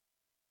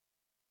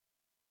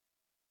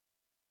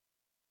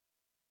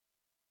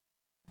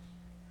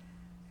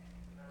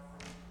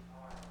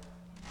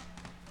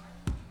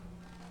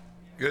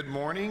Good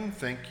morning.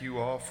 Thank you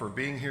all for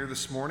being here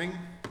this morning.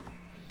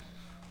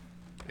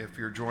 If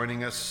you're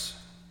joining us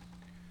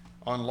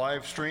on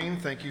live stream,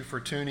 thank you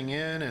for tuning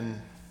in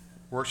and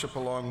worship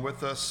along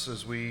with us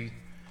as we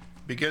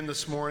begin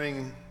this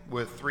morning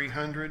with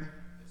 300.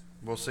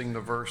 We'll sing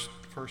the first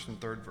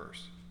and third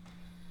verse.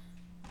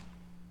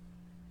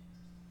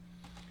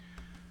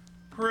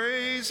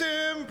 Praise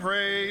him,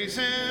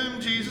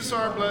 Jesus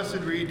our blessed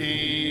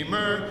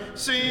Redeemer.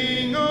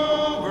 Sing,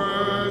 O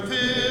earth,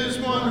 his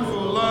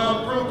wonderful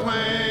love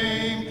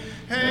proclaim.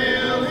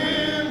 Hail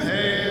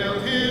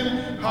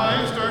him,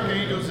 highest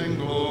archangels in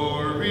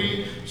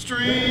glory.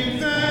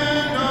 Strength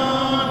and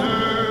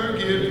honor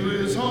give to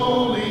his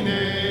holy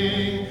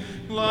name.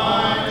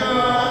 Like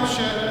a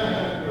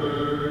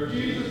shepherd,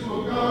 Jesus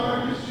will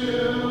guard his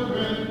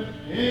children.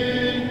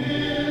 In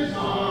his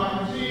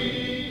arms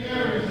he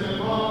carries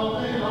them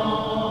all day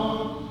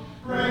long.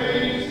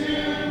 Praise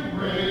him,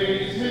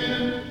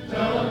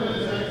 tell of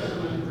his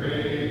excellent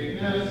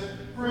greatness.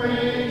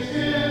 Praise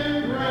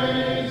him,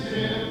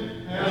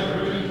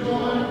 ever in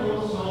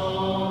joyful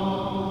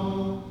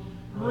song.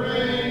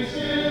 Praise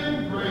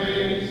him,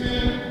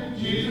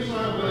 Jesus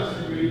our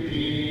blessed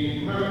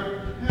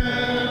Redeemer.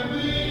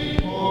 Heavenly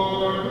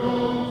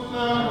portals,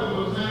 loud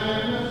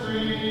Hosanna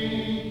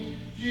ring.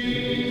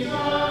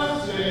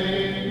 Jesus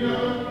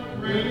Savior,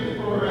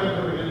 reigning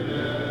forever and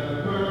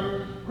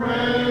ever.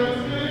 Praise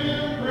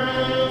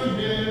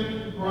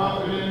him,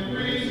 prophet and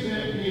priest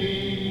and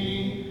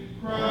king.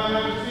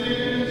 Christ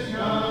is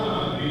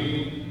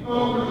coming,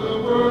 over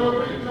the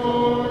world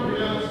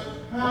victorious.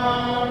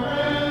 Power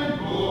and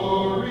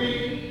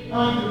glory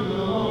unto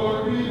the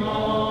Lord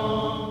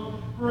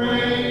belong.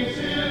 Praise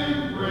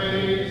him,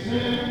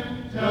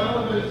 tell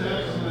of his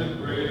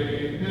excellent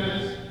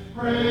greatness.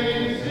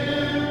 Praise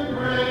him,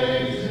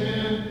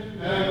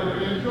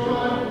 ever in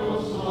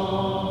joyful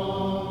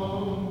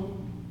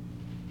song.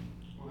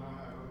 We'll now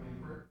have opening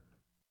prayer.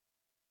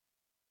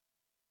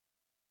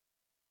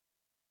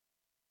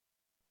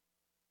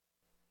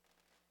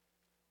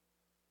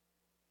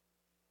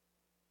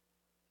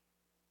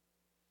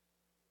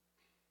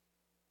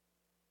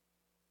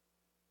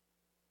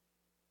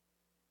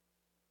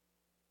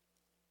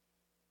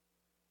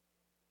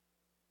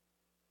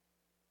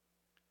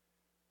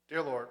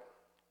 Dear Lord,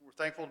 we're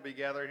thankful to be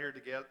gathered here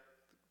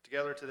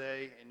together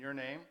today in your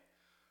name,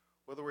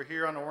 whether we're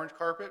here on the orange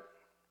carpet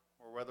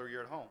or whether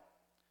you're at home.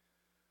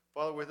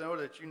 Father, we know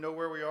that you know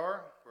where we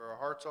are, where our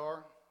hearts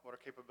are, what our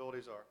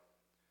capabilities are.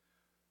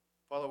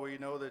 Father, we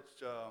know that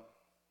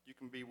you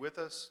can be with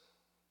us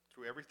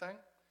through everything.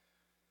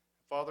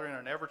 Father, in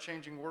an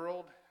ever-changing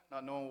world,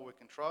 not knowing what we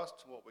can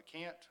trust, what we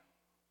can't,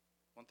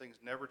 when things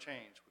never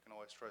change, we can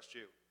always trust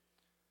you.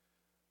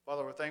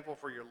 Father, we're thankful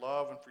for your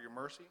love and for your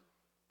mercy.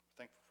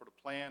 Thankful for the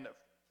plan that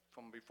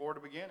from before the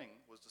beginning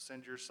was to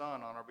send your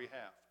son on our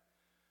behalf.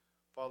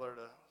 Father,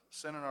 the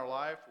sin in our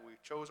life, we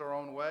chose our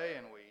own way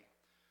and we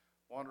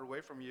wandered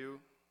away from you.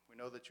 We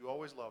know that you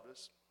always loved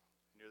us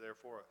and you're there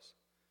for us.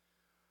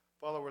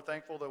 Father, we're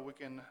thankful that we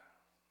can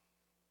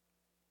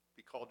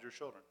be called your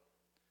children.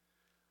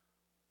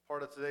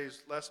 Part of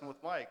today's lesson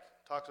with Mike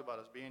talks about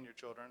us being your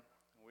children,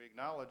 and we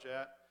acknowledge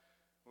that.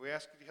 We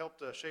ask you to help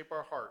to shape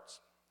our hearts,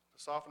 to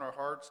soften our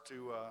hearts,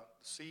 to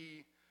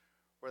see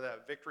where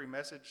that victory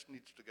message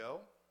needs to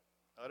go.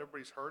 Not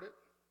everybody's heard it.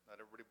 Not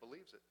everybody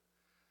believes it.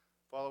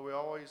 Father, we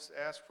always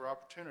ask for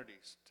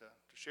opportunities to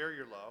share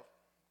your love,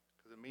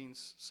 because it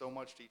means so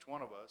much to each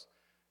one of us.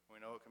 We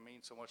know it can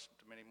mean so much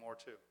to many more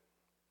too.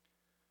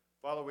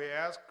 Father, we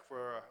ask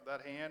for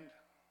that hand,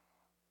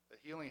 the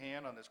healing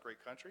hand on this great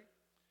country.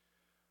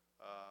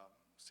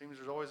 Seems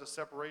there's always a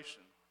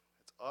separation.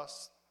 It's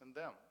us and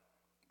them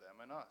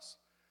and us,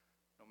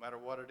 no matter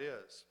what it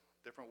is.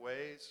 Different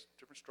ways,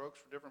 different strokes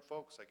for different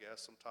folks, I guess,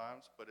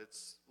 sometimes, but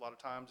it's a lot of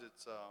times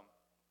it's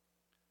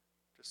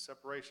just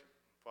separation.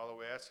 Father,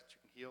 we ask that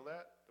you can heal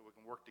that we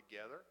can work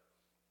together.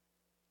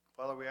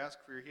 Father, we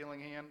ask for your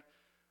healing hand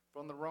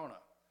from the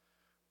Rona.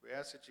 We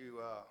ask that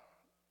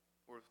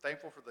we're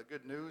thankful for the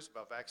good news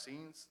about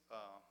vaccines.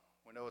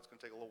 We know it's going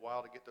to take a little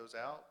while to get those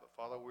out, but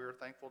Father, we're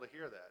thankful to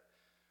hear that.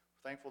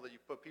 We're thankful that you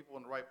put people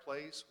in the right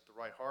place, with the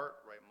right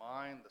heart, right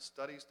mind, the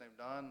studies they've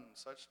done and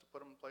such to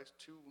put them in place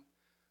to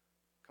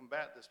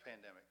combat this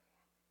pandemic.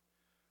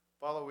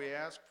 Father, we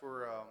ask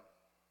for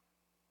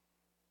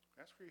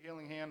your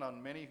healing hand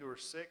on many who are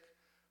sick,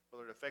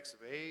 whether the effects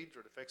of age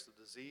or the effects of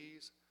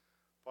disease.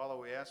 Father,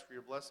 we ask for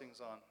your blessings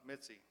on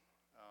Mitzi.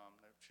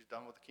 She's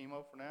done with the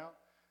chemo for now.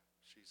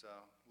 She's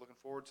looking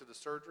forward to the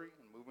surgery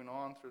and moving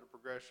on through the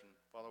progression.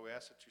 Father, we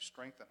ask that you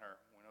strengthen her.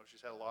 We know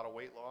she's had a lot of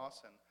weight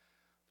loss and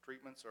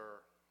treatments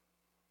are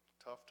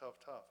tough.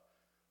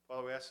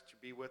 Father, we ask that you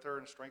be with her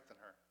and strengthen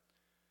her.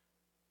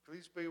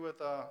 Please be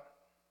with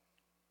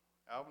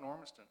Alvin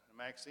Ormiston and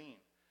Maxine.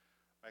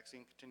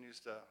 Maxine continues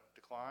to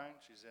decline.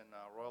 She's in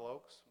Royal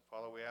Oaks.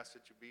 Father, we ask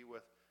that you be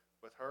with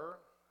her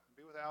and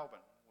be with Alvin.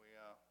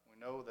 We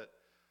know that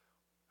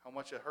how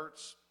much it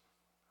hurts,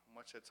 how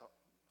much it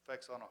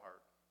affects on a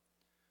heart.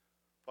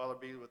 Father,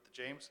 be with the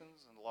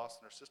Jamesons and the loss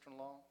of their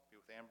sister-in-law. Be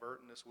with Ann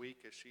Burton this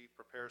week as she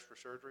prepares for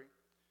surgery.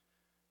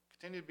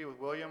 Continue to be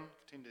with William.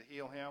 Continue to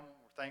heal him.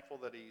 We're thankful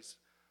that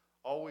he's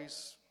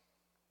always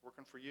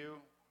working for you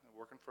and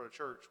working for the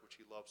church, which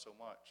he loves so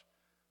much.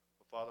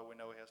 But Father, we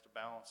know he has to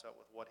balance that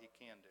with what he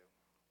can do.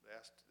 We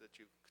ask that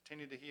you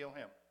continue to heal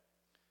him.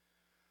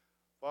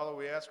 Father,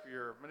 we ask for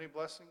your many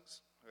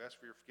blessings. We ask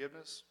for your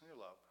forgiveness and your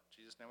love.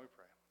 In Jesus' name we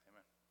pray.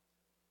 Amen.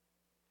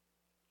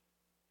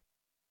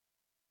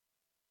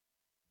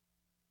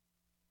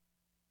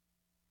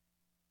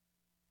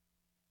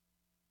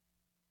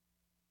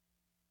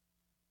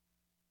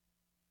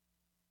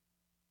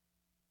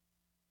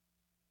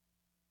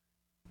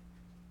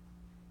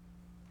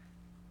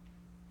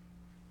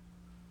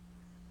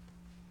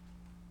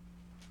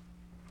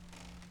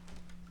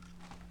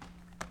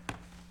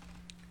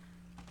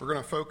 We're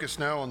going to focus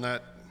now on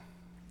that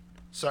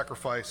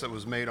sacrifice that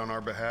was made on our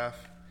behalf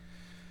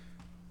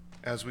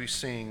as we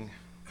sing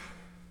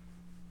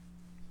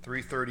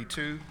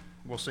 332.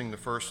 We'll sing the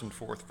first and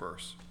fourth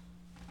verse.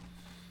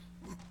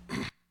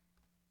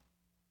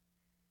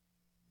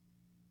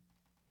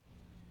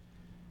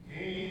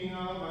 King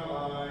of my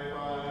life,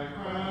 I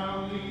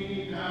crown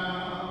thee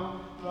now,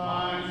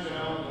 thine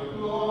shall the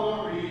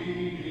glory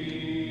be.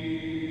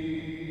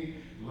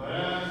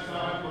 Lest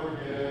I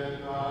forget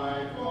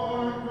thy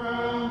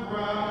thorn-crowned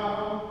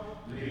brow,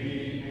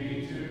 lead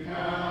me to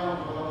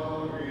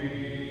Calvary.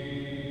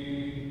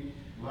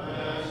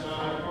 Lest I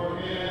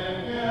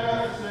forget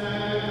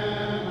Gethsemane,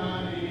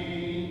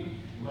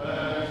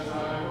 lest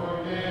I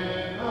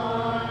forget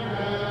thine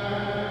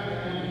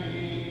agony,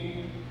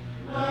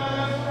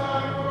 lest I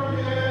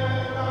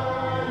forget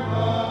thy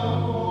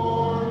love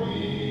for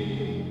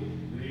me,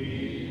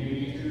 lead me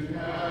to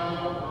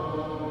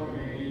Calvary.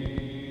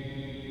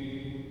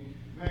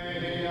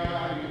 May I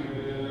be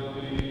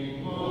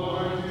willing,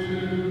 Lord,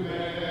 to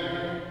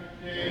bear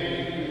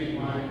daily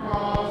my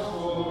cross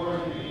for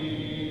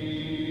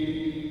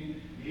thee,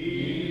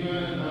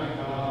 even the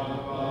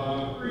cup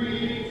of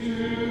grief to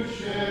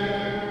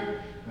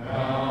share.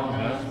 Thou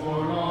hast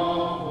borne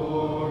all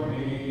for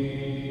me.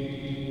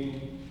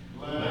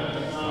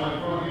 Lest I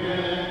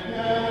forget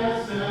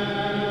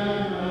Gethsemane,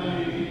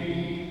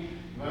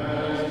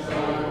 lest I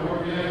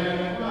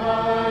forget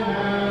thine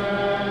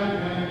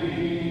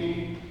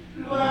agony,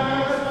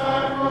 lest I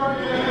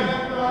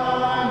forget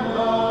thy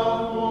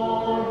love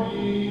for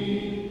me,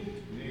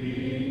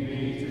 lead me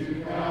to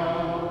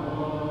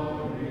Calvary.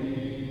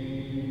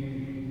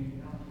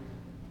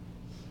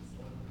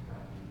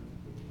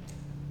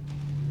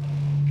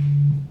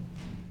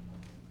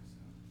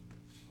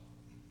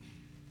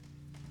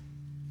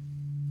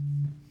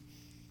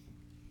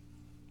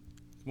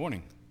 Good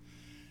morning.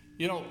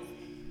 You know,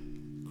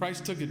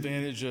 Christ took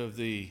advantage of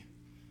the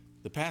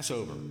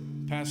Passover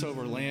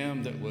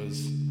lamb that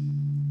was,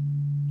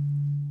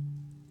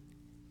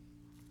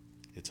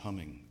 it's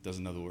humming,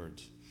 doesn't know the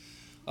words.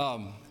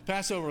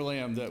 Passover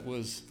lamb that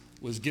was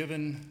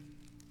given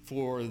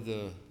for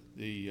the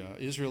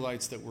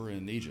Israelites that were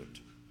in Egypt.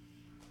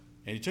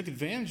 And he took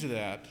advantage of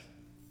that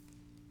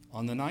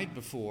on the night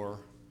before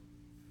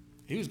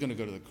he was going to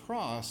go to the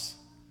cross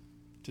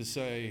to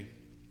say,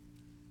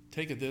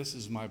 take it, this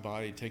is my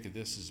body, take it,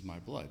 this is my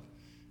blood.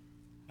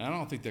 And I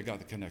don't think they got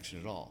the connection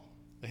at all.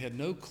 They had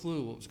no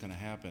clue what was going to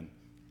happen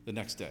the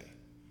next day,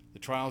 the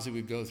trials he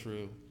would go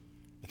through,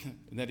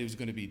 and that he was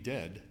going to be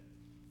dead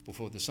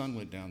before the sun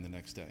went down the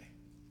next day.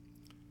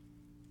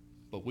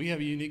 But we have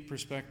a unique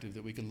perspective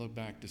that we can look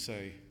back to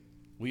say,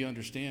 we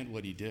understand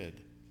what he did.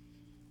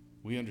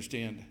 We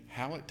understand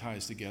how it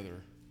ties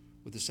together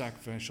with the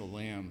sacrificial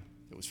lamb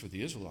that was for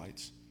the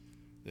Israelites,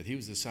 that he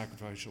was the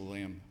sacrificial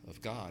lamb of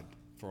God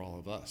for all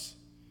of us.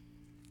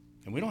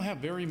 And we don't have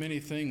very many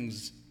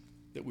things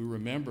that we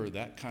remember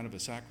that kind of a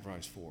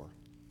sacrifice for,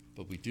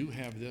 but we do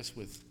have this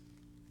with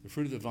the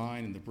fruit of the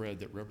vine and the bread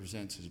that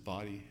represents his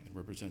body and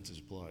represents his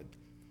blood,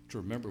 to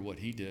remember what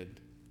he did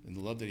and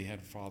the love that he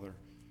had for Father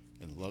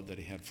and the love that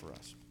he had for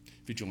us.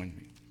 If you join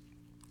me.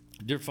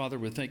 Dear Father,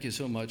 we thank you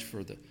so much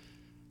for the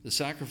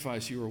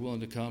sacrifice you were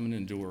willing to come and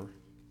endure,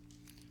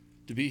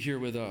 to be here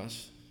with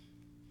us,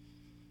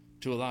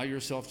 to allow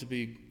yourself to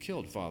be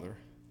killed, Father,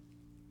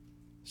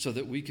 so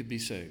that we could be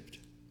saved.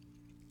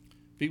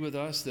 Be with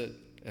us that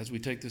as we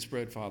take this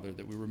bread, Father,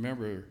 that we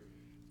remember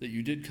that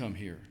you did come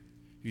here.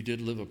 You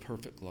did live a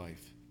perfect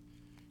life.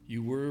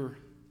 You were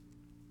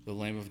the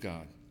Lamb of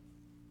God.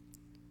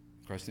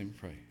 In Christ's name we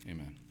pray.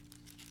 Amen.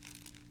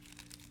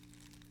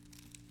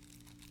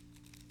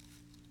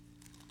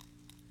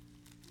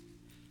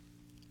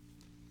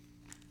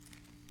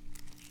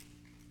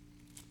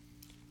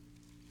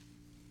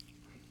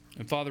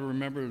 And Father,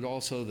 remember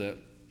also that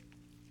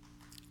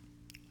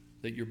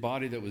your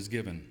body that was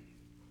given,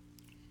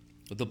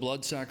 the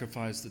blood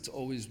sacrifice that's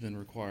always been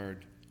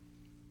required,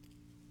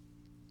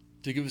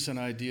 to give us an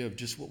idea of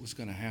just what was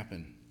going to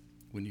happen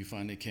when you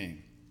finally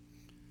came.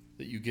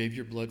 That you gave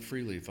your blood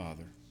freely,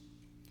 Father.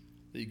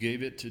 That you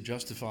gave it to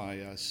justify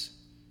us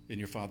in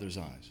your Father's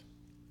eyes.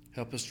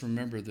 Help us to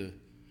remember the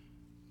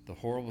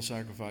horrible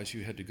sacrifice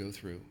you had to go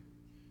through.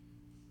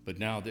 But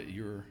now that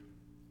you're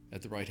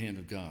at the right hand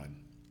of God,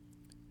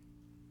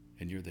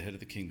 and you're the head of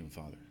the kingdom,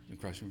 Father. In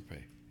Christ we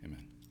pray.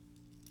 Amen.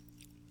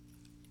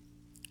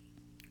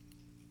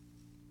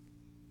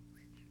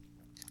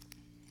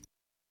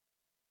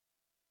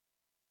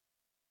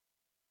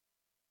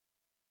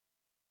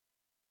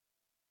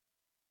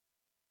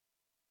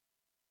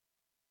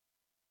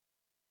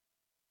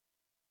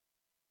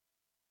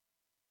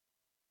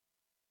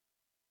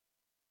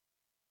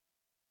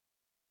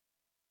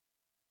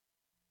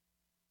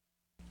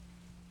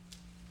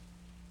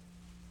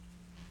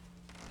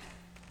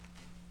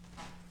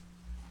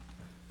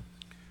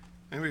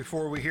 And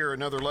before we hear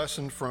another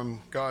lesson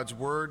from God's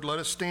Word, let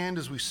us stand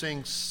as we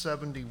sing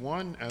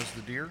 71 as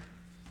the deer.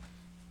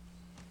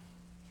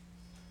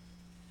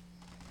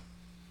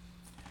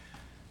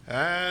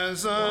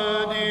 As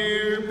a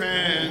deer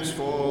pants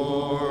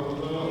for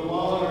the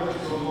water,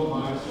 so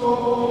my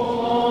soul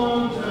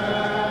longs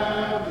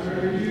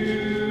after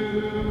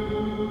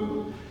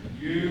you.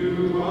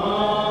 You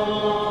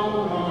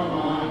alone are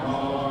my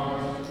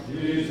heart's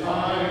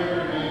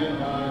desire,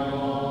 and I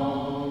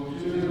long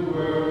to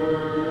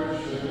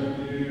worship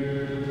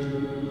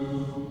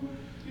you.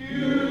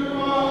 You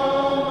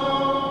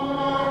alone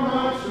are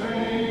my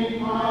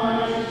strength,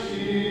 my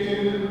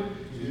shield.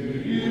 To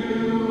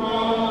you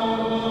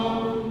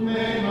alone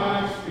may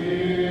my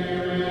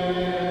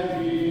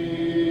spirit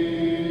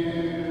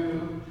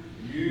yield.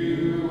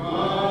 You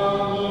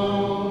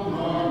alone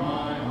are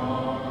my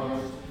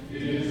heart's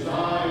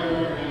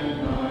desire,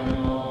 and I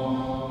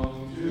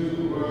long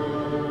to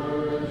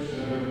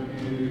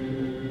worship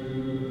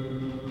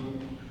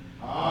you.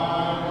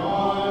 I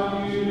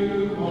want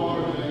you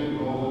more than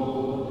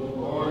gold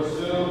or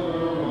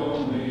silver,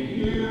 only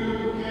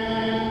you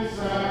can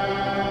satisfy.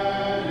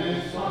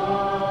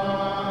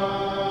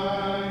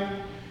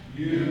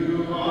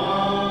 You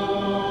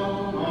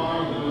alone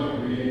are the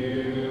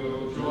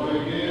real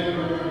joy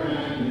giver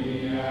and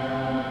the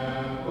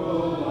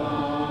apple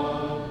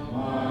of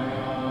my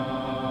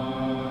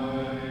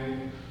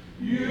eye.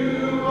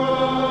 You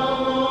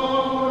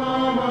alone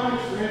are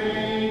my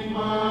strength,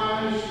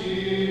 my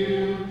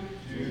shield.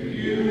 To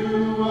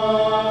you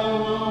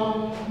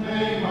alone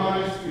may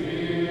my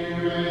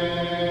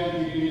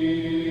spirit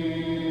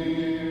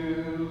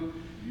yield.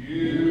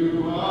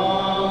 You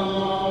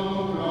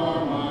alone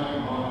are my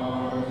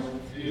heart's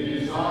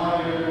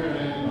desire,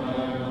 and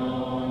I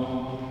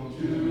long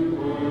to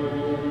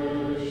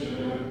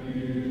worship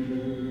you.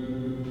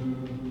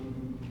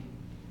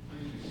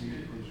 Please be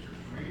seated for the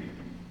scripture reading.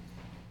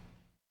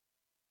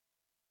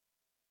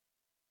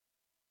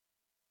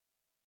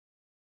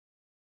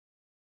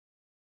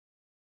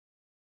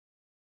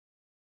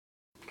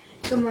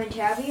 Good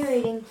morning. I'll be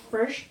reading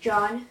 1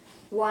 John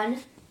 1,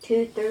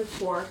 2 through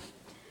 4.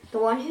 The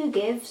one who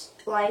gives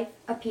life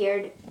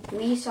appeared.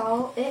 We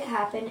saw it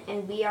happen,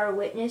 and we are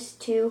witness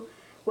to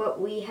what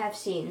we have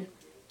seen.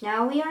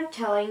 Now we are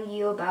telling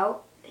you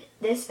about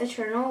this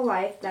eternal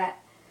life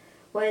that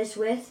was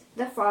with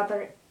the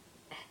Father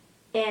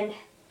and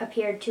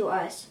appeared to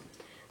us.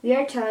 We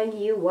are telling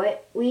you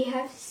what we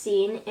have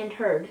seen and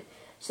heard,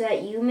 so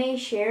that you may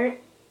share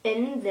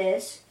in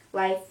this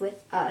life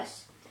with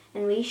us.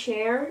 And we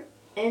share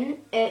in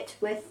it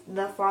with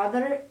the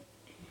Father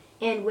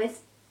and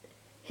with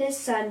His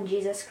Son,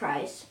 Jesus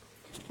Christ.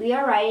 We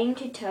are writing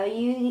to tell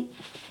you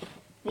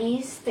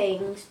these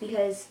things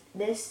because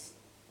this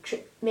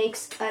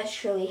makes us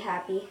truly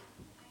happy.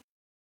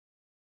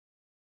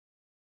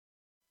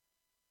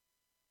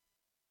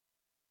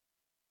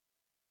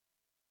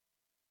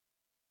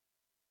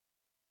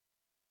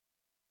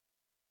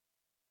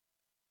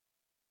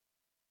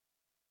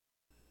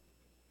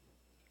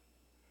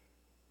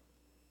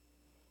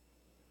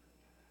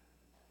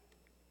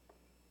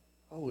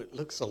 Oh, it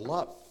looks a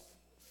lot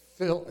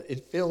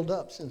filled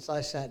up since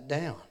I sat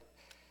down.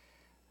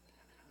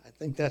 I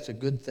think that's a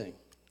good thing.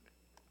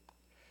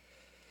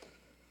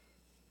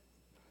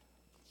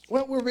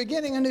 Well, we're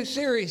beginning a new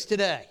series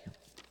today.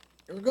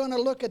 We're going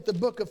to look at the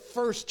book of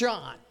 1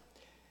 John.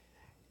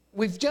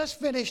 We've just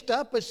finished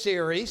up a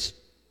series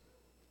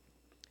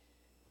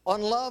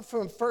on love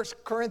from 1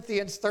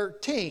 Corinthians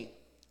 13.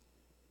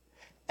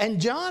 And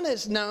John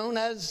is known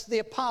as the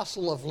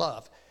apostle of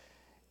love.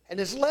 And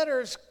his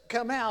letters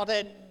come out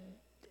and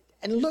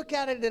look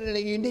at it in a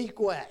unique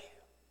way.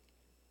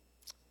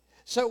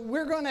 So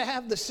we're going to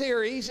have the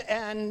series,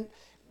 and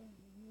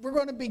we're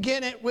going to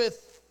begin it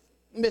with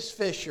Miss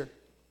Fisher.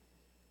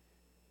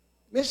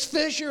 Miss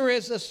Fisher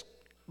is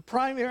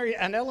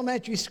an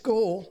elementary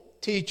school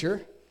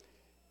teacher,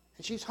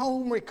 and she's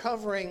home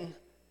recovering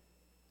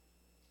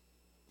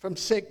from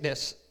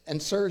sickness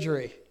and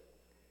surgery.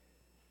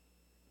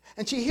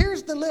 And she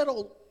hears the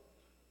little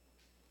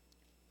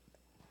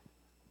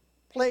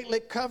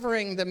platelet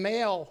covering the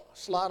mail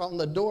slot on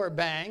the door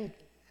bang,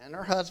 and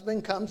her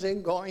husband comes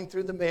in going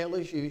through the mail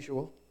as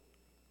usual.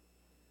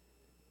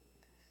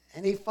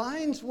 And he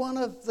finds one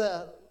of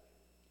the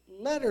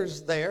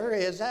letters there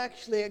is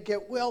actually a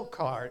get well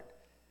card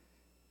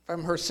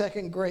from her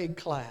second grade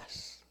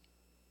class.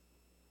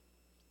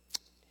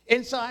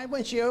 Inside,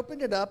 when she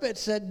opened it up, it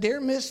said, "Dear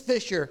Miss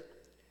Fisher,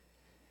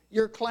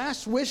 your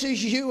class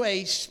wishes you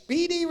a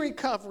speedy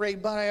recovery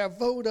by a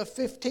vote of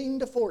 15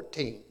 to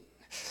 14.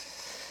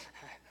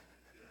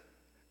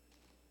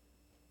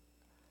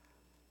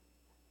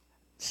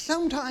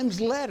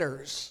 Sometimes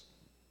letters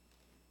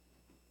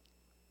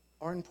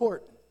are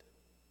important.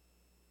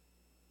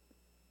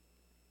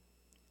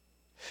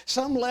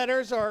 Some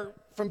letters are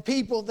from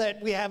people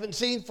that we haven't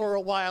seen for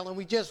a while and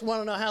we just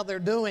want to know how they're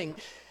doing.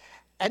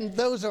 And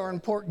those are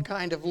important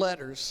kind of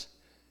letters.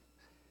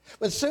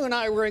 When Sue and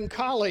I were in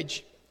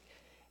college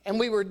and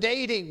we were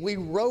dating, we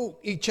wrote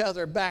each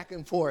other back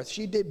and forth.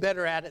 She did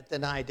better at it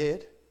than I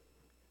did.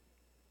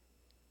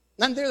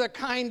 And they're the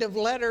kind of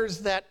letters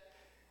that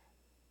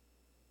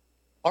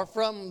are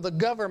from the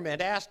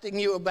government asking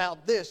you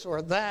about this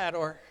or that,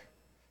 or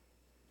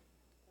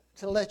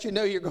to let you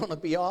know you're going to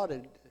be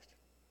audited.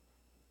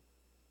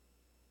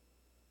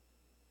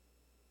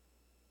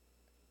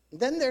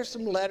 Then there's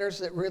some letters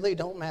that really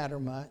don't matter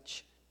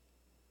much.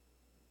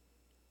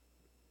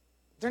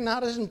 They're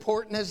not as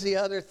important as the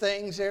other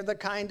things. They're the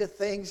kind of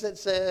things that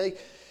say,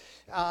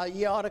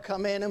 you ought to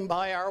come in and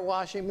buy our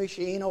washing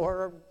machine,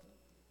 or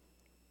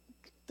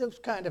those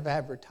kind of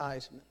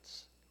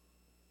advertisements.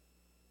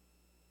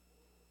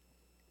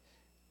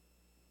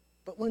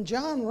 But when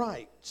John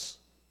writes,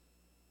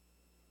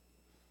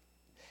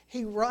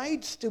 he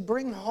writes to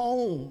bring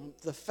home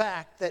the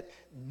fact that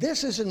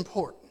this is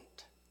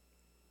important.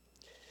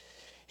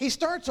 He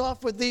starts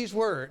off with these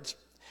words,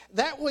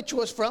 "That which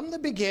was from the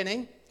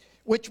beginning,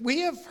 which we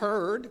have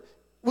heard,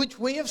 which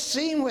we have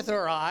seen with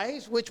our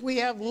eyes, which we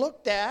have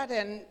looked at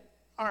and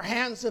our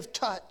hands have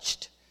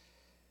touched.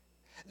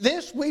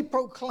 This we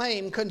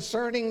proclaim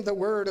concerning the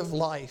word of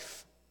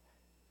life.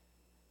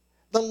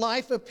 The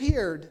life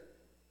appeared.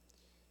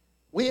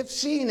 We have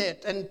seen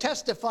it and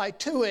testify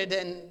to it,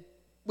 and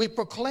we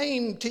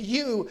proclaim to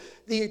you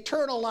the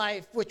eternal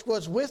life which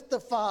was with the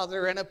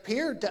Father and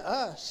appeared to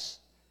us.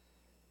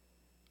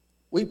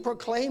 We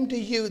proclaim to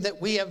you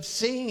that we have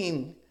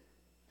seen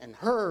and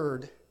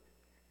heard,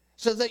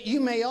 so that you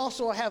may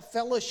also have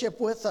fellowship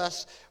with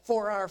us,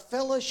 for our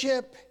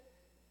fellowship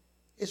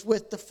is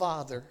with the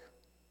Father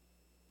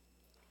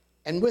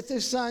and with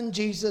his Son,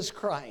 Jesus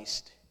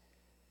Christ.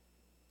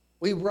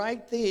 We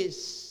write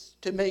these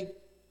to make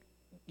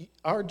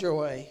our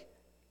joy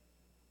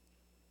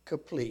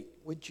complete."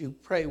 Would you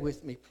pray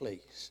with me,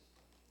 please?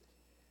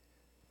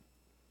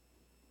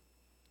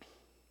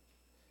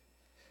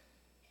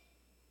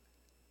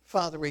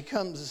 Father, we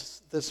come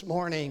this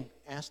morning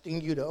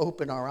asking you to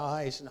open our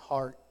eyes and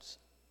hearts,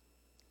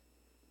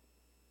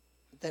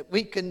 that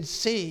we can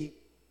see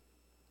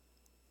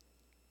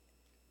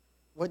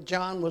what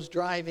John was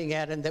driving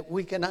at, and that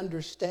we can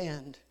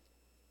understand.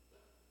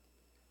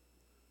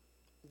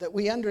 That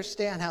we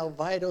understand how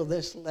vital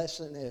this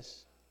lesson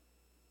is.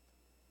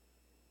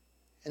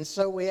 And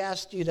so we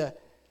ask you to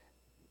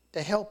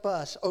help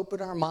us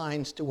open our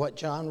minds to what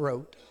John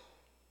wrote,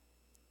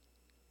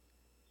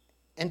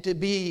 and to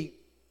be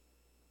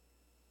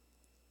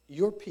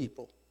your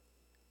people.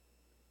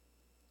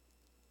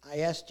 I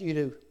asked you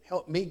to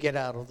help me get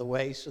out of the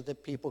way so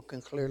that people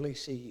can clearly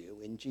see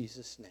you. In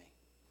Jesus' name,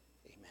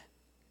 amen.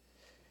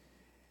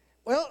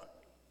 Well,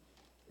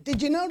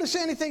 did you notice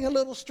anything a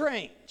little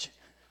strange?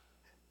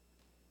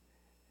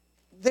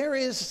 There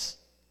is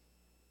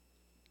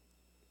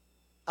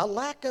a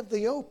lack of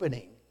the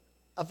opening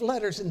of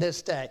letters in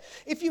this day.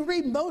 If you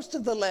read most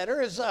of the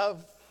letters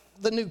of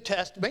the New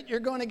Testament, you're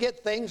going to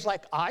get things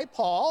like "I,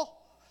 Paul,"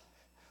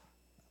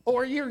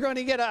 or you're going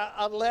to get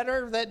a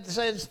letter that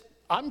says,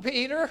 "I'm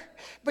Peter,"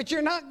 but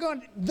you're not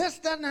going, this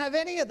doesn't have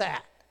any of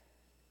that.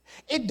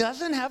 It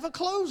doesn't have a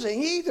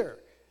closing either.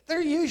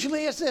 There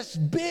usually is this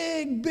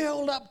big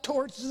build up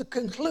towards the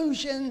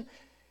conclusion,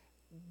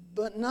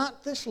 but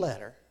not this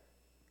letter.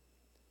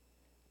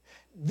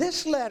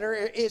 This letter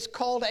is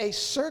called a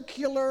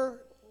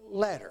circular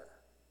letter.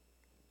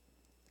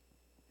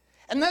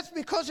 And that's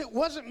because it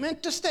wasn't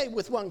meant to stay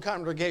with one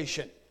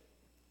congregation.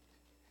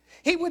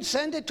 He would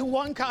send it to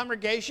one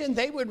congregation,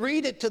 they would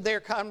read it to their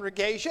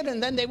congregation,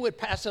 and then they would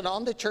pass it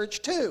on to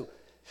church 2.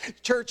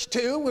 Church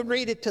 2 would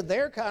read it to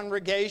their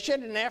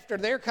congregation, and after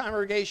their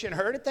congregation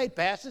heard it, they'd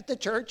pass it to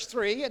church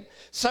 3, and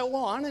so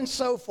on and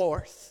so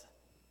forth.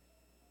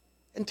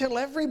 Until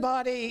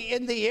everybody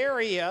in the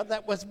area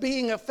that was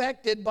being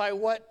affected by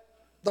what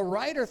the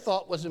writer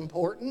thought was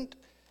important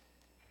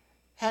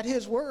had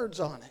his words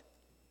on it.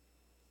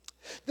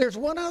 There's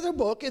one other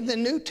book in the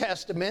New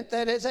Testament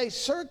that is a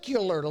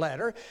circular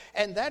letter,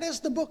 and that is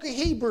the book of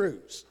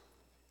Hebrews.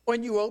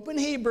 When you open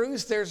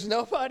Hebrews, there's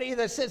nobody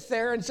that sits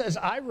there and says,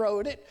 "I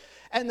wrote it,"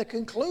 and the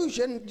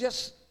conclusion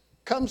just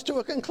comes to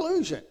a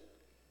conclusion.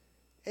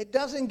 It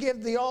doesn't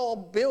give the all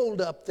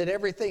build-up that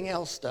everything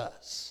else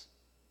does.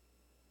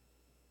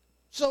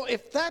 So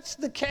if that's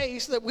the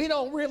case, that we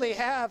don't really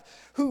have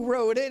who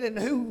wrote it and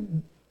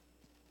who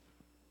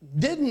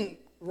didn't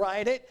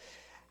write it,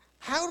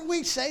 how do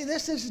we say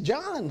this is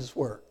John's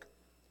work?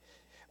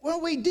 Well,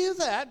 we do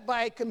that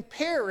by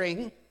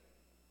comparing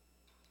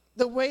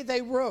the way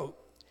they wrote.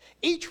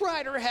 Each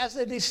writer has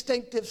a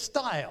distinctive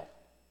style.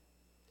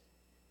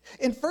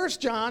 In 1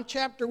 John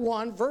chapter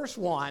 1, verse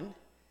 1,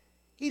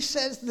 he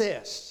says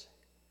this,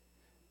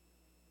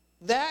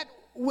 that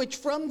which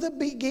from the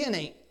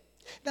beginning.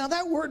 Now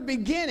that word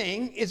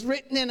beginning is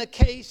written in a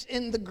case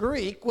in the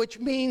Greek, which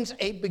means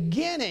a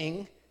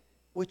beginning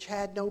which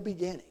had no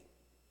beginning.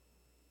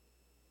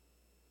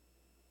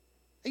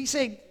 You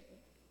say,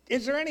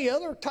 is there any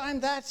other time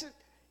that's it?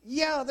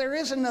 Yeah, there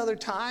is another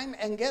time,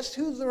 and guess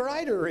who the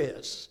writer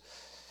is?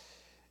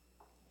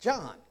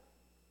 John.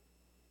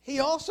 He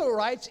also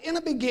writes, in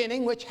a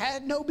beginning which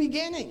had no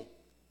beginning.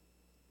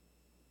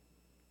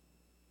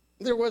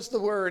 There was the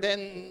Word,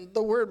 and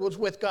the Word was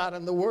with God,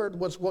 and the Word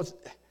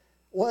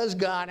was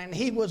God, and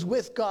He was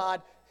with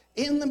God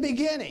in the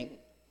beginning.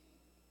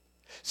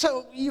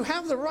 So you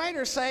have the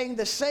writer saying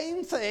the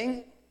same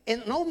thing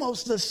in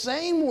almost the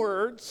same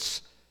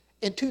words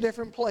in two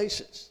different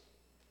places.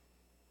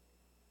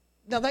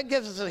 Now that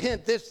gives us a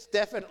hint. This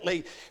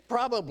definitely,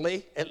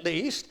 probably at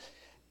least,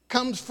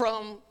 comes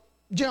from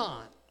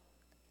John.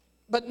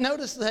 But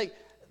notice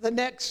the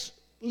next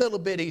little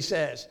bit he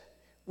says,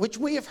 which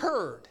we have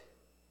heard,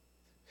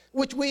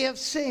 which we have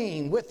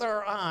seen with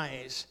our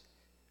eyes,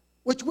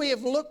 which we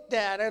have looked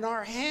at and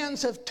our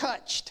hands have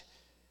touched.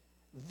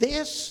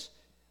 This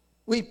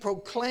we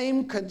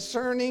proclaim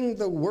concerning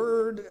the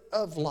word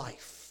of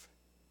life.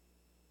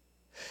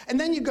 And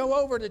then you go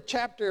over to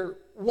chapter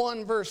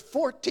 1, verse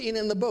 14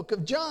 in the book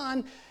of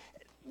John.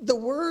 The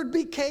Word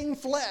became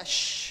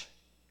flesh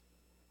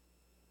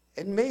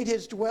and made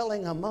His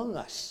dwelling among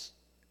us.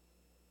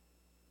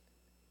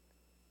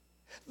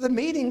 The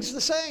meaning's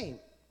the same.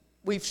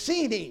 We've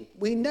seen Him.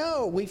 We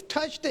know. We've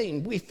touched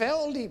Him. We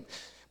felt Him.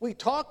 We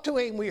talked to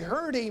Him. We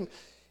heard Him.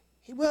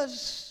 He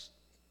was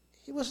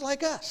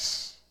like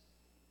us.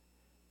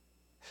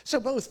 So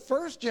both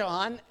 1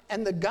 John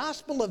and the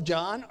Gospel of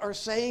John are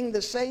saying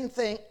the same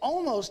thing,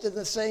 almost in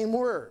the same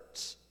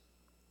words.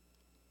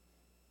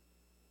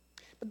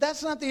 But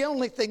that's not the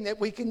only thing that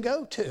we can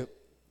go to.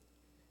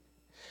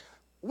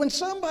 When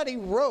somebody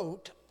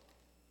wrote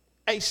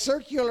a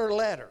circular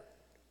letter,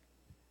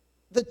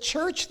 the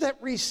church that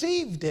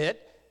received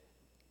it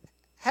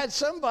had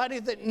somebody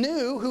that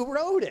knew who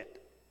wrote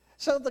it.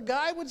 So the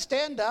guy would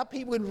stand up,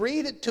 he would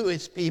read it to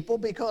his people,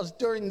 because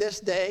during this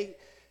day,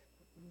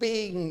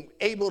 being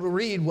able to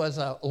read was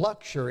a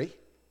luxury.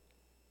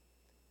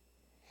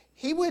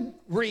 He would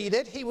read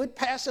it, he would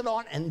pass it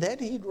on, and then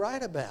he'd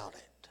write about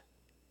it.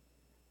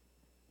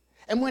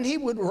 And when he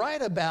would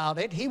write about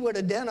it, he would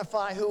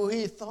identify who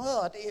he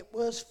thought it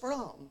was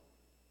from.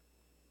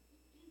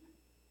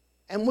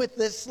 And with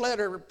this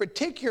letter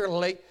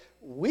particularly,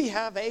 we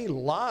have a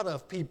lot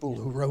of people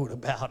who wrote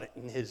about it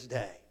in his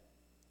day.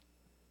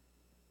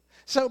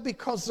 So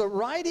because the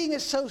writing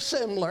is so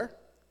similar,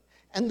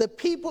 and the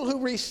people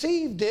who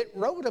received it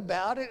wrote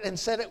about it and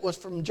said it was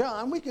from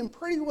John, we can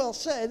pretty well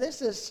say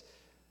this is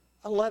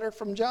a letter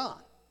from John.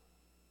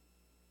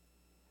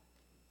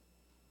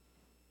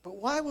 But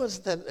when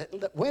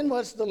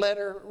was the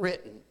letter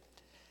written?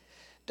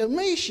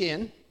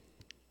 Domitian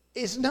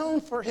is known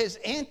for his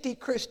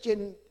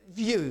anti-Christian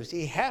views.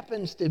 He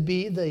happens to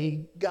be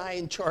the guy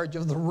in charge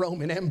of the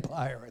Roman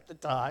Empire at the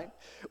time,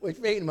 which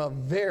made him a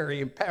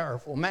very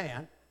powerful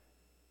man.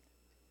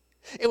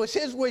 It was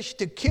his wish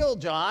to kill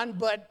John,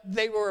 but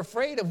they were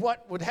afraid of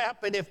what would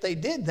happen if they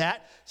did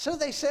that, so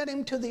they sent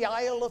him to the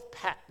Isle of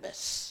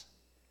Patmos.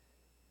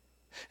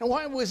 And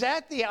while he was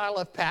at the Isle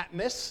of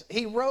Patmos,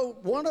 he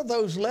wrote one of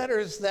those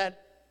letters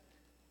that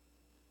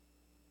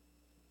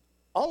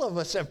all of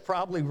us have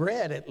probably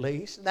read at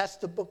least, and that's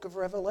the book of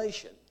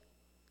Revelation.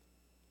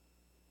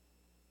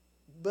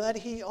 But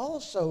he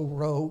also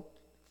wrote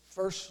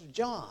 1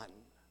 John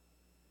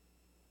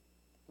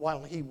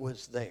while he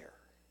was there.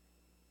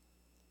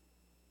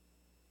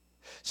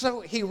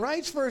 So he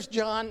writes 1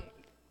 John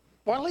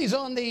while he's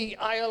on the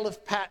Isle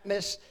of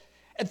Patmos,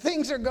 and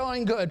things are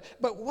going good.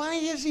 But why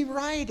is he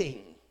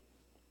writing?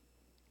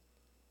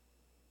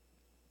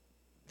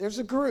 There's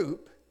a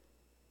group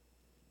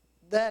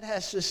that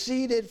has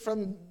seceded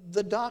from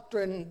the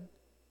doctrine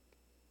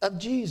of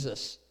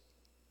Jesus.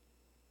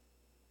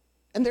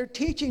 And they're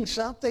teaching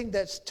something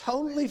that's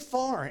totally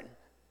foreign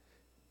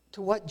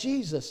to what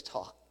Jesus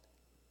taught.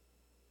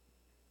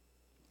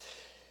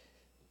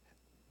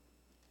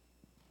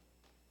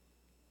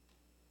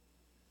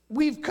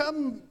 We've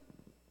come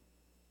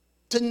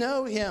to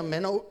know him,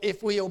 and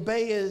if we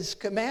obey his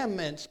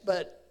commandments,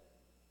 but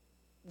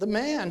the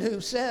man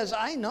who says,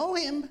 I know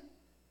him,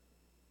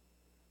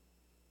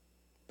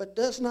 but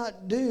does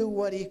not do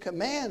what he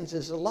commands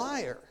is a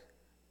liar.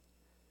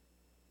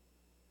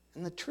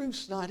 And the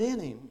truth's not in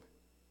him.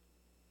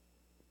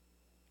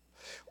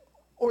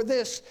 Or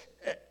this,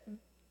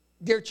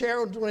 dear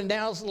children,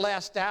 now's the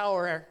last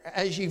hour,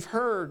 as you've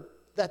heard,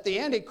 that the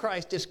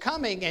Antichrist is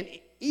coming, and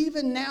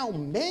even now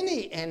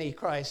many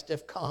Antichrists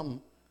have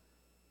come.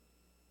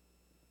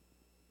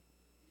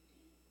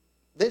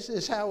 This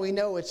is how we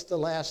know it's the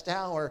last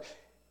hour.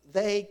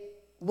 They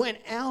went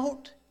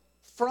out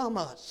from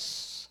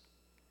us.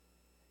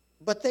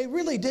 But they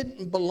really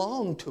didn't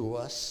belong to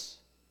us.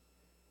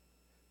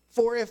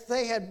 For if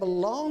they had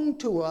belonged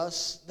to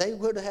us, they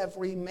would have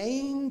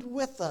remained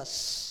with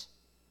us.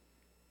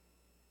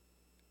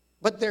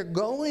 But their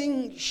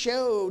going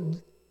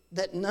showed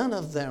that none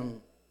of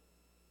them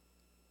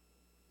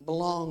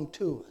belonged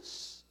to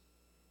us.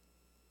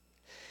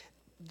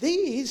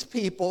 These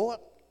people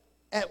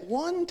at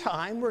one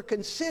time were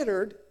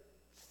considered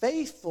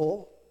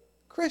faithful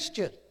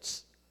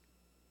Christians.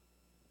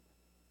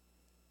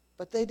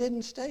 But they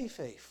didn't stay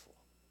faithful.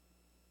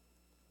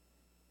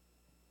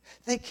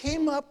 They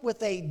came up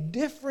with a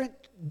different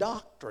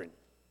doctrine.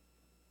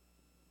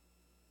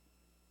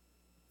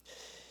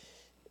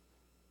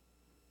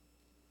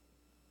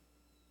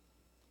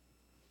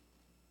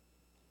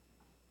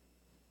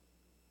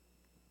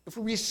 If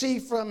we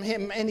receive from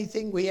him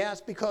anything we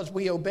ask because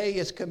we obey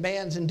his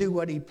commands and do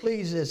what he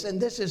pleases,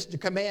 and this is the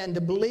command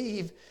to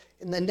believe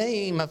in the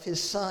name of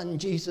his Son,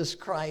 Jesus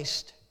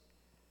Christ,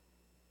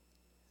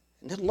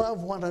 and to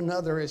love one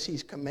another as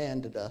he's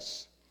commanded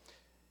us.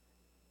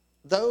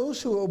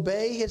 Those who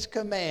obey his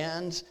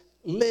commands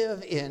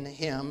live in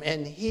him,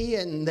 and he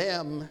in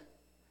them.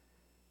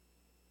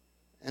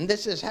 And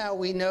this is how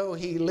we know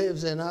he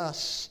lives in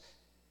us.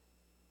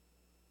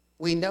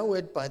 We know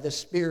it by the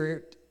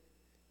Spirit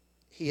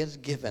he has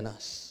given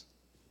us.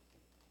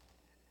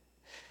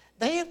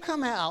 They have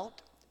come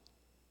out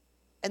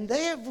and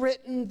they have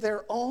written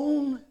their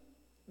own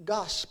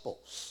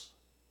gospels.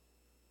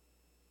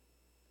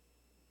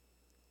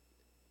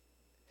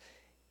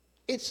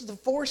 It's the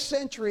 4th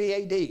century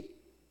A.D.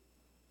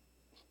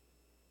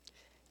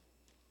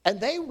 And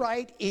they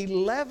write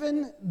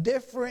 11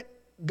 different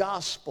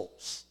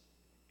gospels.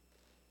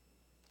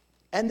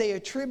 And they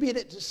attribute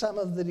it to some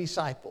of the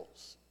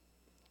disciples.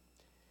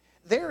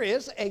 There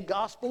is a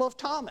Gospel of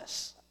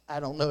Thomas. I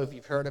don't know if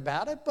you've heard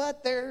about it,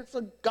 but there's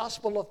a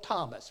Gospel of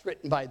Thomas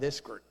written by this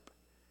group.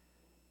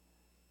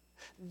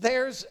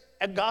 There's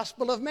a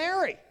Gospel of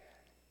Mary.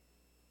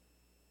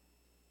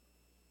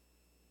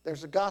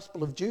 There's a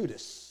Gospel of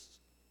Judas.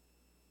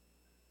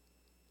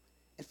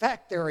 In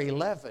fact, there are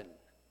 11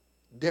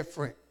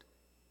 different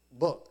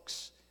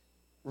books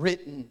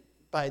written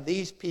by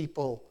these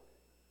people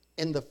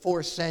in the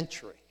 4th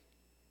century.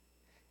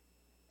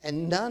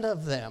 And none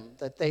of them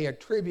that they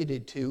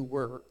attributed to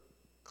were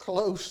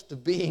close to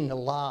being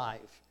alive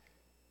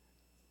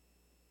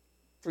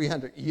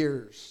 300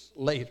 years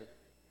later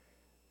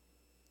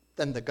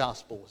than the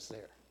gospel was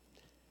there.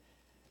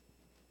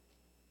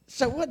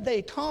 So what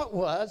they taught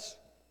was,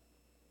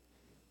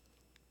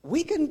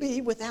 we can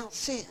be without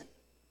sin.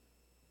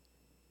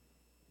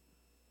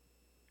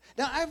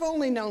 Now, I've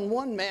only known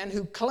one man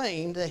who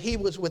claimed that he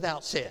was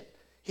without sin.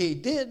 He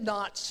did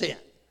not sin.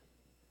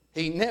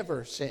 He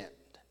never sinned.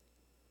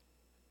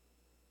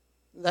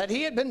 That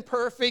he had been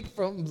perfect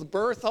from the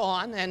birth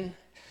on, and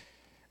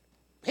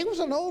he was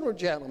an older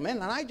gentleman,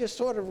 and I just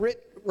sort of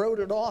wrote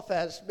it off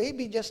as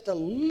maybe just a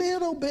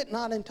little bit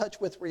not in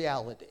touch with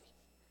reality.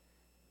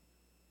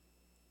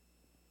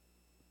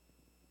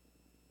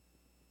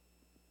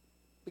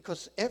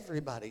 Because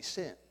everybody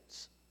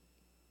sins.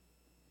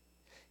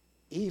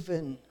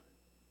 Even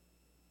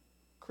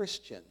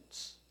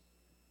Christians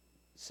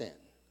sin.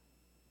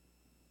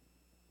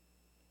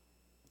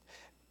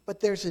 But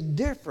there's a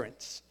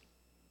difference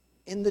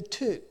in the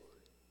two.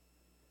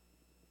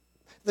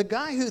 The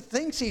guy who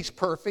thinks he's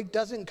perfect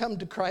doesn't come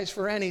to Christ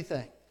for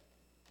anything.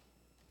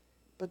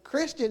 But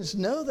Christians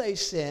know they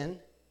sin,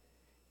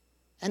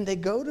 and they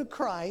go to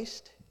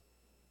Christ,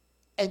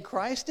 and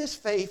Christ is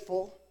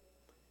faithful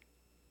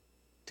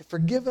to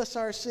forgive us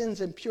our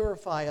sins and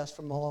purify us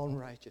from all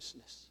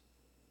unrighteousness.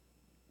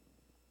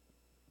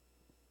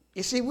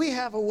 You see, we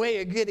have a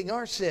way of getting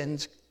our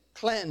sins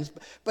cleansed,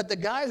 but the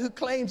guy who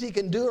claims he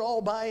can do it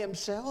all by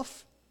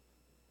himself,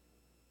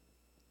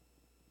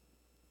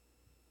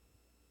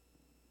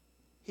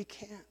 he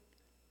can't.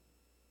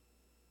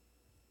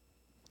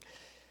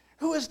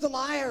 Who is the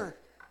liar?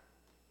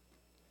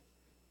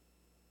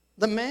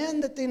 The man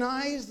that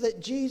denies that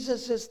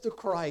Jesus is the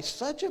Christ.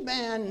 Such a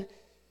man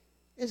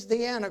is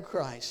the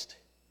Antichrist.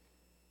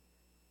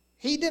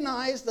 He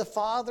denies the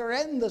Father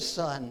and the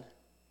Son.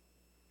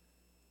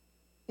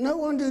 No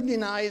one who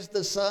denies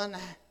the Son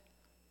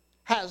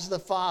has the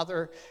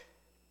Father,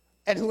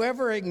 and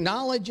whoever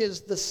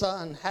acknowledges the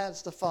Son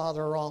has the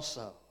Father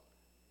also.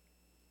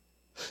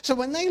 So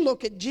when they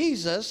look at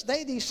Jesus,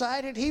 they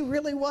decided he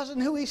really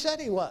wasn't who he said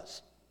he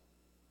was.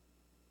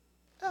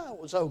 Oh,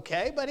 it was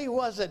okay, but he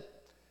wasn't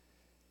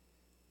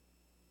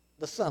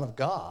the Son of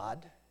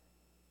God.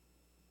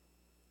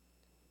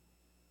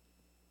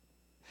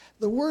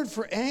 The word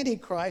for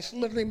Antichrist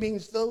literally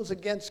means those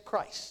against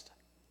Christ.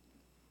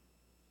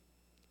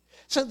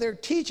 So their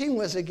teaching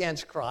was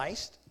against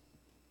Christ.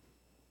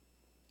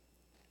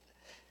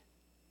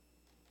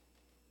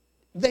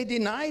 They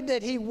denied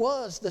that he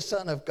was the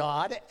Son of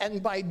God,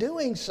 and by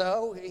doing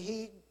so,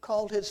 he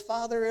called his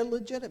Father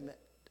illegitimate.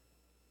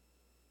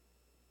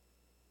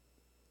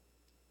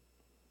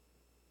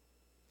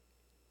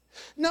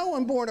 No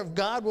one born of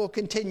God will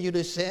continue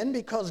to sin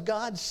because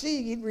God's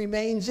seed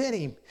remains in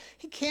him.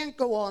 He can't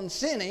go on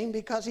sinning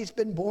because he's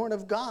been born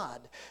of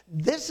God.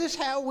 This is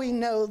how we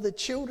know who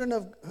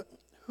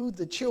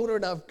the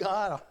children of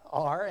God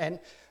are and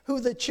who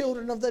the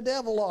children of the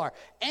devil are.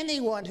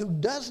 Anyone who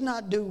does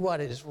not do what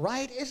is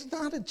right is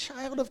not a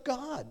child of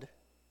God,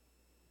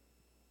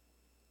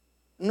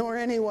 nor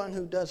anyone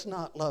who does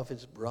not love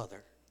his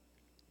brother.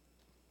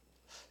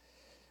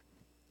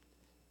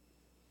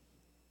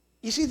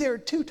 You see, there are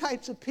two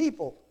types of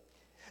people.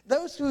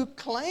 Those who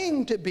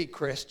claim to be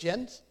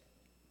Christians,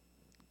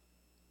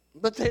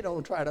 but they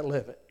don't try to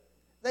live it.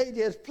 They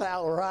just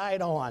plow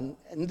right on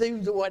and do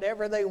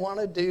whatever they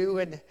want to do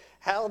and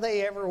how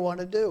they ever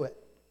want to do it.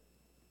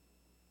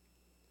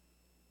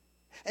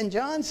 And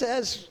John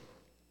says,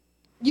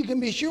 you can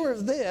be sure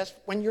of this,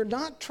 when you're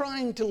not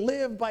trying to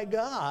live by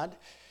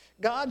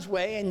God's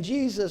way and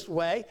Jesus'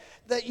 way,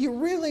 that you're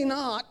really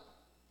not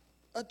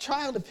a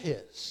child of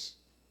his.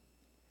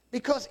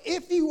 Because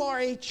if you are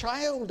a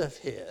child of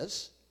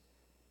his,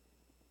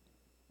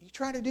 you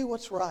try to do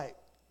what's right.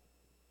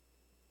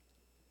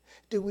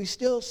 Do we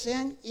still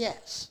sin?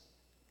 Yes.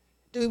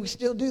 Do we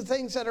still do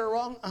things that are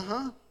wrong?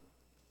 Uh-huh.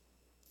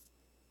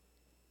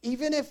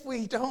 Even if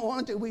we don't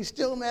want to, we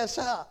still mess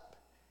up.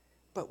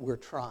 But we're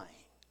trying.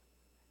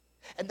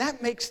 And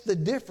that makes the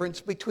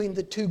difference between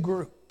the two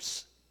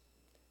groups.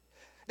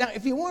 Now,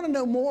 if you want to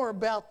know more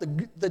about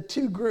the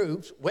two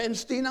groups,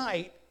 Wednesday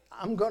night,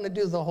 I'm going to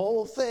do the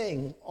whole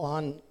thing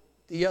on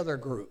the other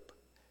group.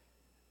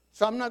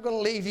 So I'm not going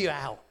to leave you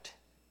out.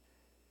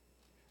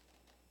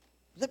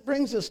 That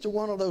brings us to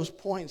one of those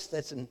points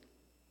that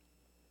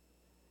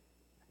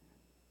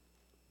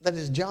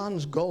is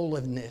John's goal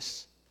in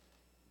this.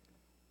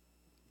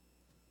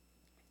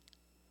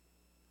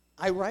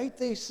 I write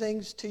these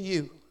things to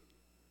you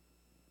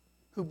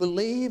who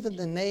believe in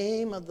the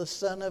name of the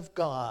Son of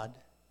God,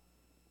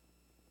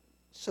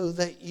 so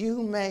that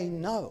you may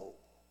know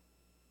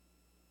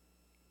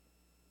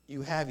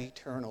you have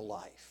eternal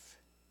life.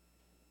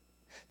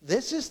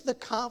 This is the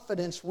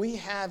confidence we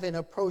have in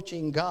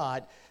approaching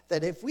God,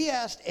 that if we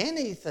ask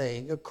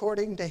anything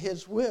according to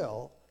his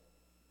will,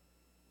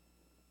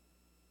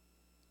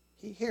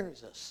 he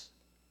hears us.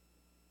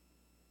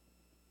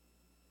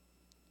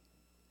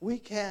 We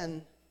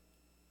can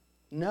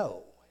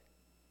know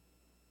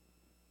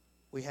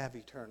we have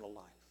eternal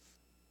life.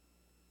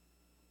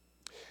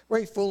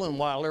 Ray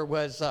Fullenweiler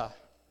was a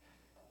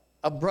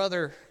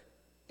brother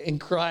in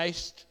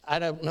Christ. I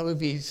don't know if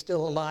he's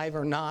still alive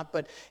or not,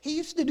 but he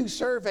used to do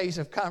surveys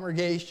of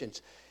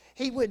congregations.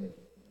 He would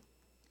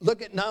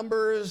look at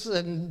numbers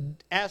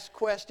and ask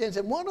questions,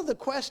 and one of the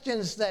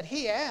questions that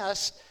he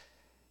asked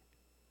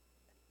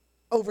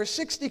over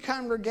 60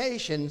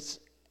 congregations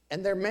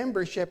and their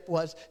membership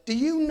was, do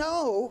you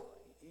know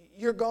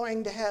you're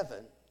going to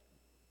heaven?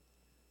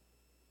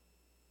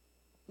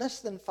 Less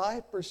than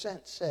 5%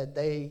 said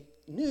they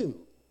knew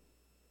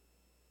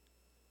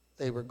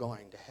they were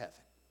going to heaven.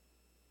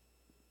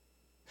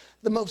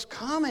 The most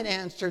common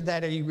answer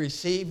that he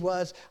received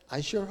was,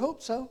 I sure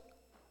hope so.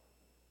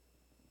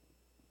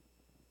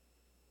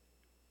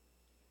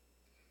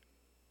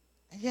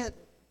 And yet,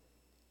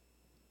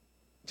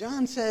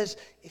 John says,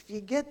 if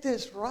you get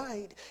this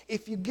right,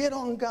 if you get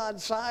on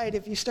God's side,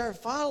 if you start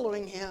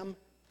following him,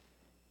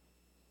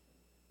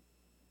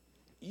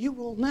 you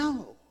will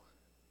know.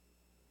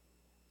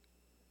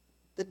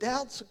 The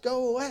doubts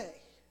go away.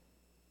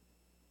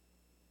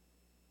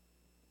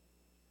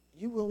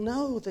 You will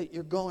know that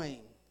you're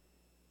going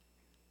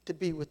to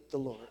be with the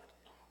Lord.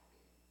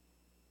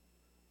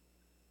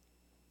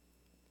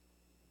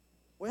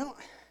 Well,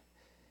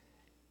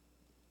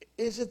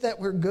 is it that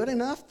we're good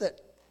enough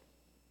that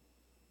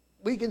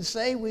we can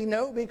say we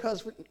know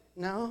because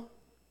no?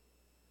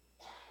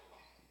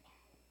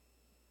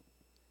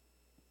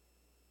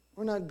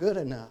 We're not good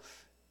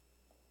enough.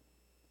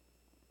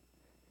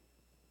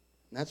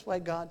 And that's why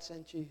God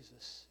sent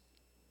Jesus.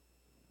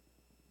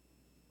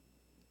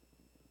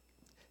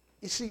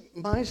 You see,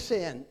 my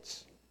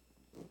sins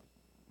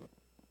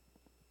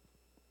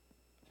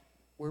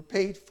were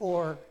paid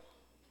for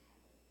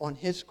on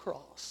his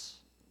cross.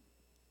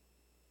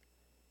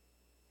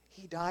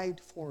 He died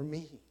for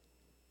me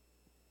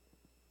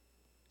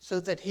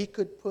so that he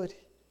could put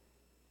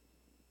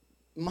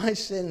my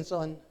sins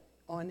on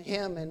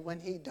him. And when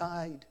he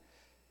died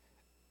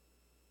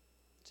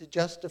to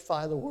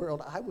justify the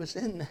world, I was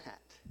in that.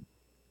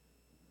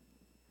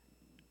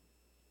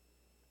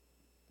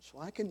 So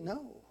I can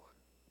know.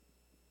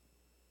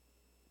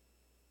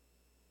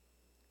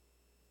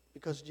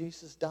 Because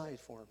Jesus died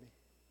for me.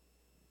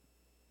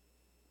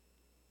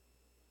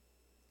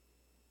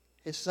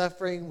 His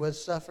suffering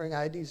was suffering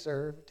I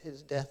deserved.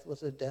 His death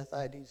was a death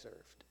I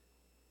deserved.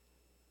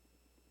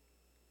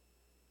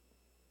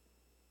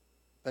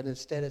 But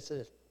instead it's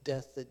a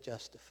death that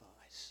justifies.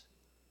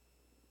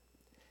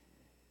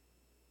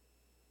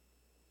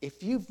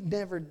 If you've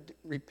never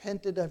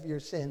repented of your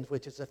sins,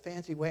 which is a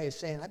fancy way of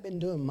saying, I've been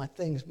doing my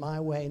things my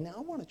way, now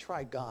I want to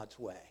try God's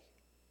way.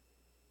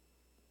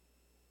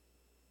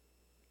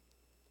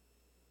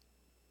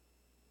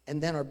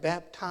 and then are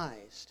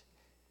baptized.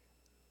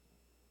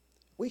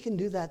 We can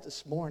do that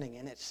this morning.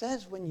 And it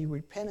says when you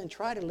repent and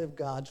try to live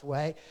God's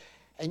way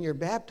and you're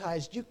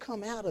baptized, you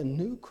come out a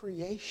new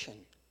creation.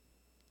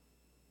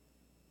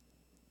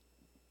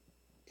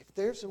 If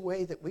there's a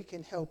way that we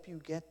can help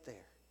you get there,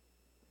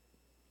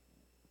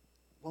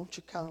 won't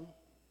you come?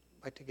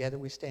 Why together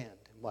we stand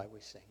and why we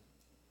sing.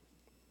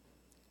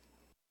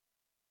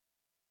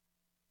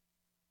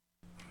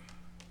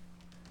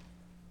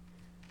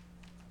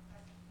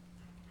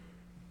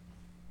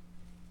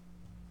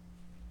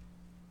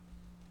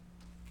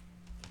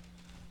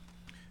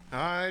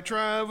 I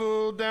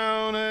traveled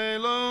down a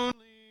lonely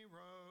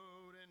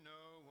road and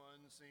no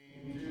one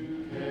seemed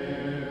to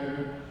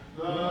care.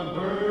 The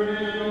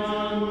burden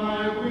on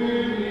my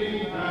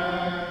weary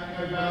back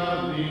had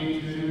bowed me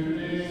to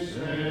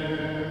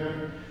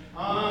despair.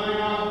 I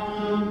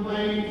often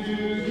complained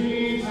to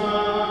Jesus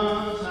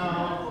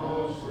how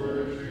folks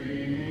were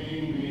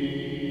treating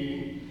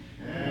me.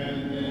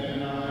 And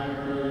then I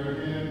heard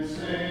him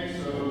say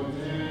so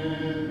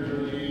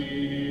tenderly,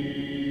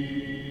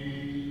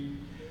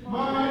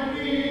 my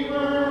feet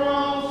were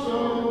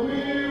also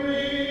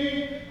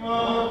weary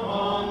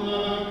upon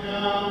the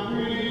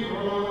Calvary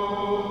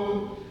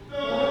road.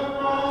 The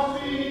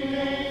cross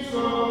became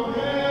so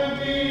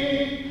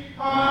heavy,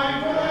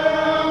 I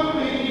fell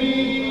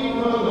beneath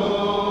the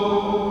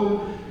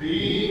load.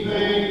 Be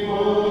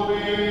thankful,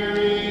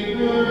 weary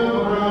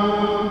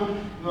pilgrim,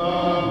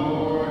 the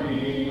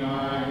morning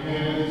I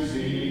can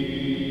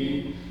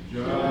see.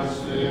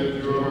 Just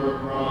lift your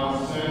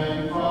cross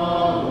and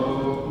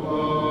follow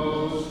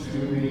close to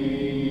me.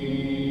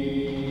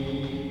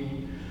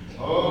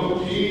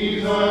 Oh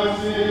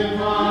Jesus, if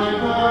I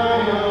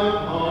die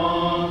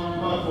upon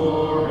a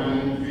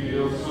foreign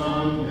field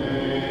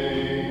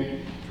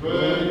someday,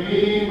 'twould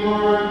be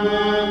more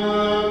than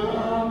the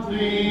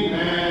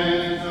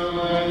compliments of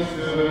less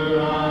could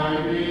I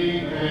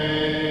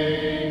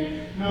repay.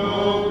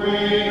 No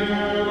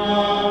greater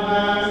love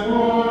has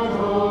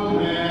mortal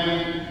men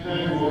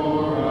than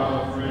for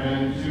a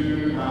friend to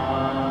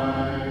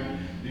die.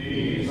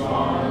 These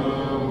are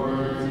the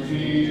words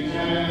he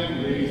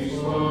gently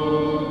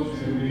spoke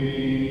to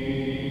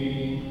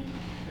me.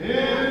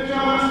 If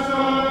just a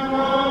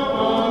cup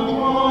of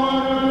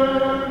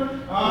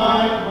water I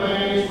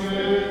place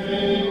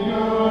within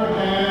your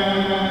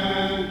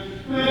hand,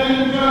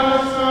 then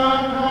just a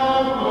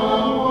cup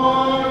of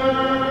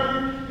water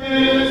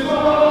is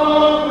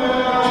all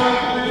that I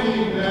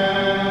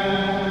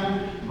demand.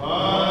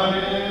 But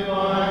if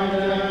I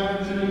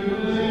death to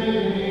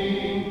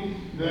living,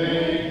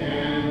 they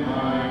can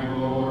my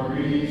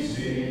glory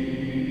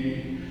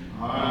see.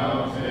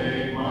 I'll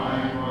take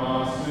my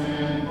cross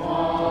and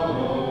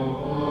follow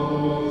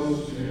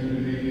close to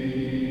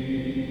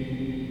thee.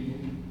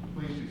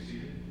 Please be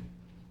seated.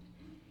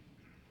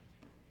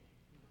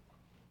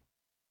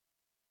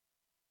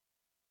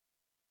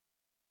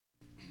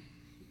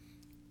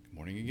 Good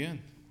morning again.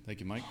 Thank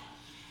you, Mike.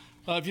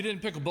 If you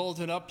didn't pick a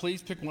bulletin up,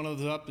 please pick one of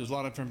those up. There's a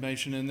lot of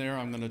information in there.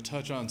 I'm going to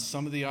touch on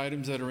some of the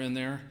items that are in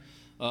there.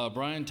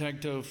 Brian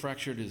Tagto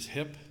fractured his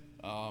hip.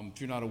 If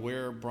you're not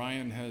aware,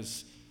 Brian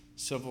has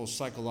several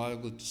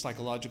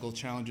psychological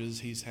challenges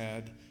he's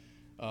had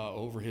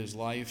over his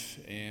life,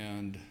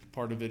 and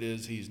part of it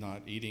is he's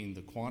not eating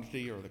the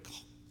quantity or the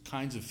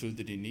kinds of food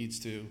that he needs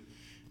to,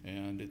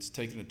 and it's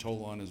taken a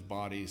toll on his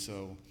body,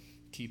 so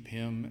keep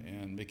him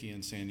and Mickey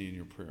and Sandy in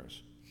your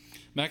prayers.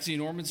 Maxine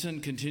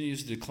Ormanson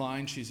continues to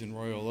decline. She's in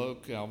Royal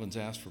Oak. Alvin's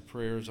asked for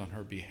prayers on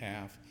her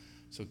behalf,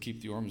 so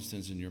keep the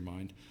Ormansons in your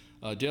mind.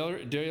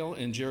 Dale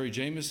and Jerry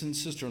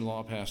Jameson's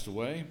sister-in-law passed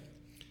away.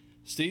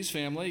 Steve's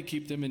family,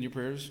 keep them in your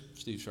prayers.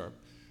 Steve Sharp.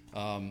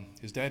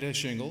 His dad has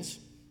shingles,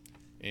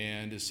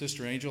 and his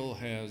sister Angel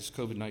has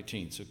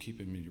COVID-19, so keep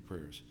him in your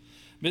prayers.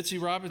 Mitzi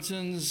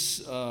Robinson's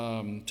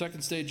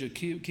second stage of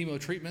chemo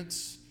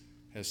treatments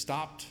has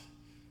stopped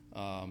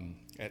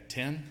at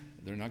 10.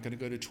 They're not going to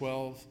go to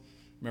 12.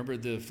 Remember,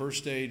 the first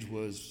stage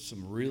was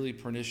some really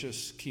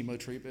pernicious chemo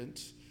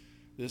treatments.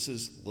 This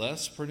is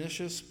less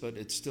pernicious, but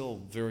it's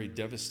still very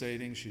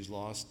devastating. She's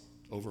lost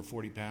over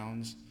 40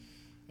 pounds,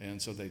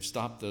 and so they've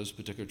stopped those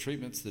particular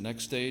treatments. The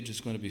next stage is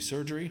going to be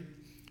surgery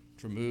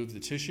to remove the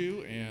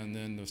tissue, and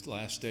then the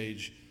last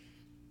stage,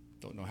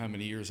 don't know how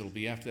many years it'll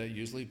be after that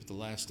usually, but the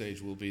last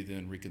stage will be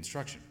then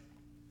reconstruction.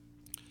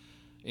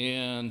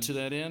 And to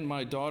that end,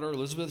 my daughter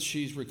Elizabeth,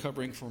 she's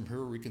recovering from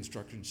her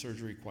reconstruction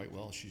surgery quite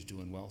well. She's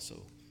doing well,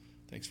 so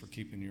thanks for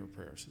keeping your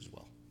prayers as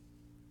well.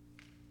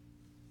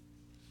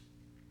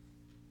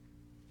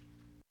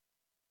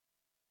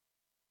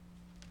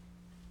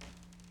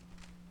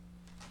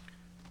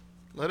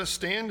 Let us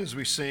stand as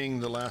we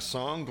sing the last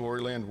song,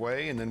 Glory Land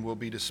Way, and then we'll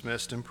be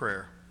dismissed in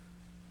prayer.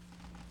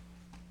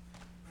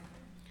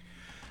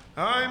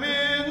 I'm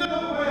in the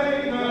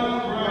way, the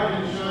bright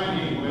and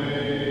shining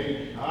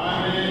way.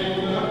 I'm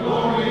in the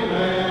glory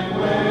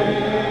land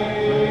way.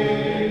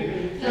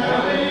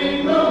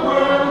 Telling the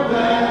world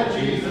that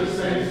Jesus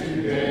saves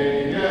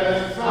today.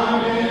 Yes,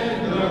 I'm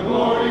in the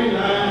glory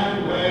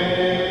land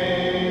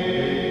way.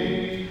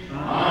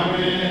 I'm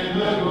in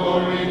the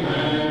glory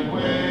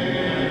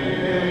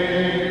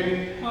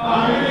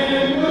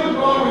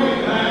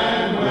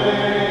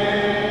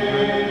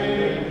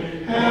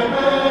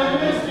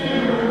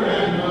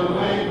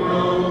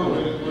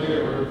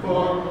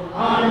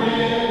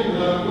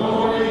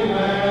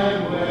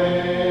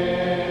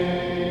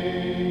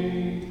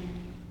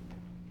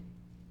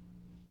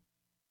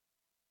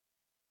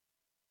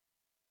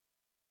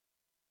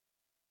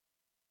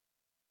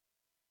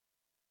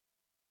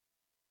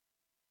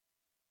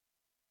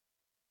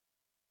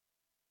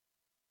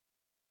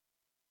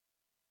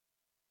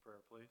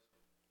please.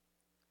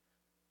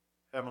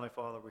 Heavenly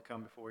Father, we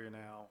come before you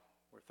now.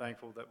 We're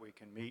thankful that we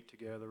can meet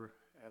together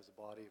as the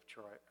body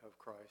of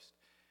Christ.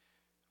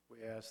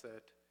 We ask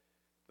that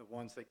the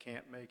ones that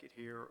can't make it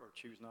here or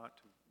choose not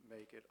to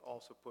make it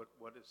also put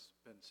what has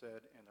been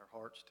said in their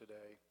hearts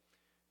today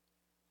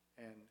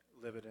and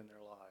live it in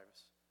their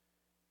lives.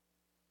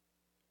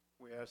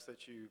 We ask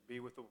that you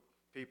be with the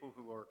people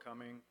who are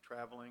coming,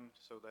 traveling,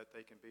 so that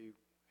they can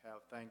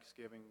have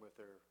Thanksgiving with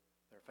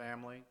their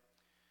family.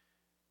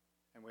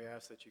 And we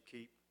ask that you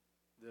keep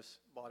this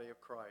body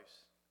of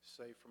Christ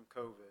safe from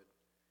COVID,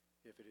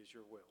 if it is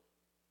your will.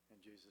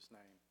 In Jesus'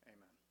 name,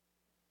 amen.